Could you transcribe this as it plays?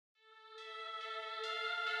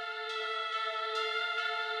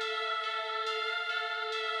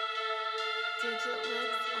Draco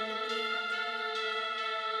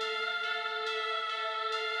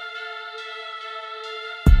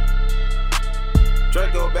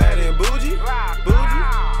bad and Boujee, Boujee.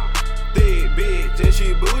 Thick bitch and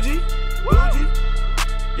she Boujee, Boujee.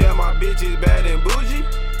 Yeah, my bitch is bad and Boujee,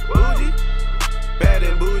 Boujee. Bad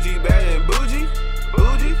and Boujee, bad and Boujee,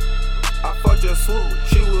 Boujee. I fucked your swoop,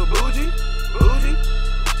 she was Boujee, Boujee.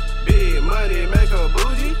 Big money make her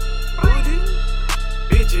Boujee, Boujee.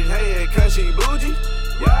 Bitches hate it cause she Boujee,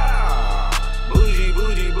 yeah. Boujee,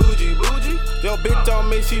 Boujee, Boujee, Boujee. Yo bitch on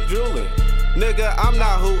me, she drooling. Nigga, I'm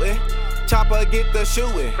not hootin'. Chopper get the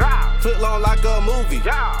shooting. Foot long like a movie.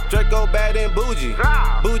 Draco bad and Boujee.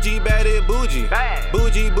 Boujee bad and Boujee.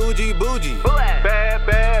 Boujee, Boujee, Boujee. Bad,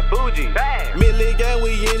 bad Boujee. Millie gang,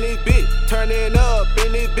 we in this bitch. Turning up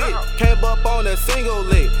in this bitch. Came up on a single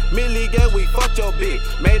lick. Millie gang, we fucked your bitch.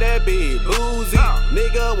 Made that bitch boozy.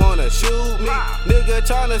 Nigga wanna shoot me. Nigga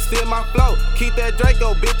tryna steal my flow. Keep that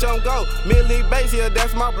Draco bitch on go. Millie Bass, yeah,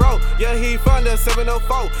 that's my bro. Yeah, he from the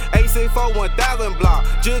 704. 864 1000 block.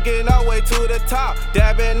 Jugging our way to the top,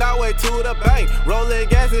 dabbing our way to the bank, rolling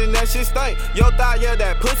gas and that shit stink. Yo thought, yeah,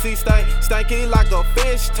 that pussy stink, stanky like a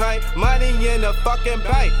fish tank. Money in the fucking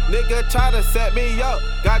bank, nigga try to set me up.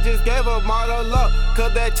 God just gave him all the luck,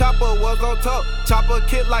 cause that chopper was on top. Chopper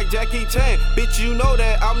kid like Jackie Chan, bitch you know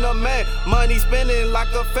that I'm the man. Money spinning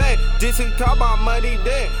like a fan, this is call my money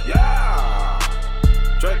then. Yeah,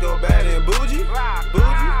 Draco bad and Boujee,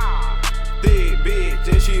 Boujee. Thick bitch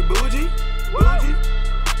and she Boujee, Boujee.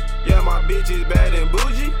 Yeah, my bitch is bad and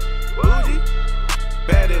Boujee, Boujee.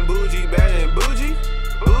 Bad and Boujee, bad and Boujee,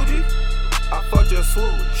 Boujee. I fucked your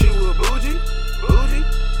swoop, she was Boujee, Boujee.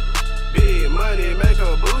 Big money make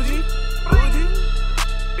her Boujee, Boujee.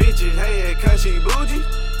 Bitches hate it cause she Boujee,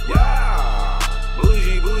 yeah.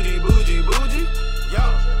 Boujee, Boujee, Boujee, Boujee,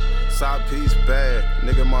 yo. Side piece bad,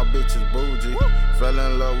 nigga, my bitch is Boujee. Fell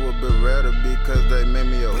in love with Beretta because they made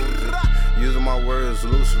me a Uzi. Using my words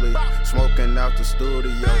loosely, smoking out the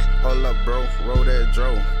studio. Hold up, bro, roll that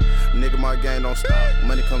dro. Nigga, my game don't stop.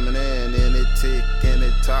 Money coming in and it tick and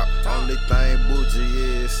it top. Only thing Boujee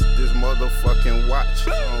is this motherfucking watch.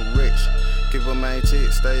 I'm rich, keep a main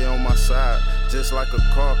chick, stay on my side. Just like a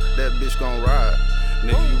car, that bitch gon' ride.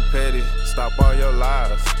 Nigga, you petty, stop all your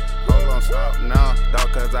lies. Hold on, stop now,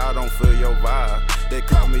 dawg, cause I don't feel your vibe. They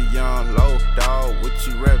call me young, low, dawg, what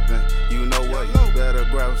you reppin'? You know what, you better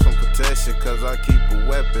grab some protection, cause I keep a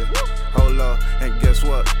weapon. Hold up, and guess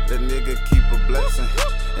what, that nigga keep a blessing.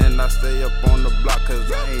 And I stay up on the block, cause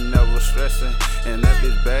I ain't never stressing. And that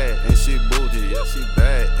bitch bad, and she Boujee, yeah, she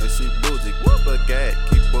bad, and she Boujee. Keep a gag,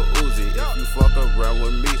 keep a Uzi. If you fuck around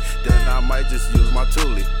with me, then I might just use my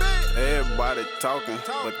toolie. Everybody talking,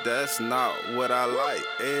 but that's not what I like.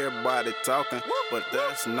 Everybody talking, but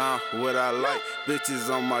that's not what I like. Bitches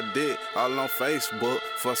on my dick, all on Facebook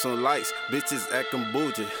for some likes. Bitches acting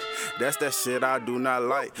Boujee, that's that shit I do not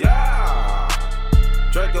like. Yeah,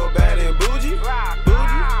 Draco bad and Boujee,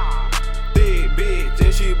 Boujee. Thick bitch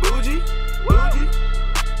and she Boujee, Boujee.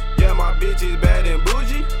 Yeah, my bitch is bad and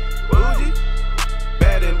Boujee, Boujee.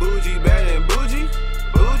 Bad and Boujee, bad and Boujee,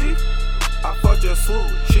 Boujee. I fucked your swoop.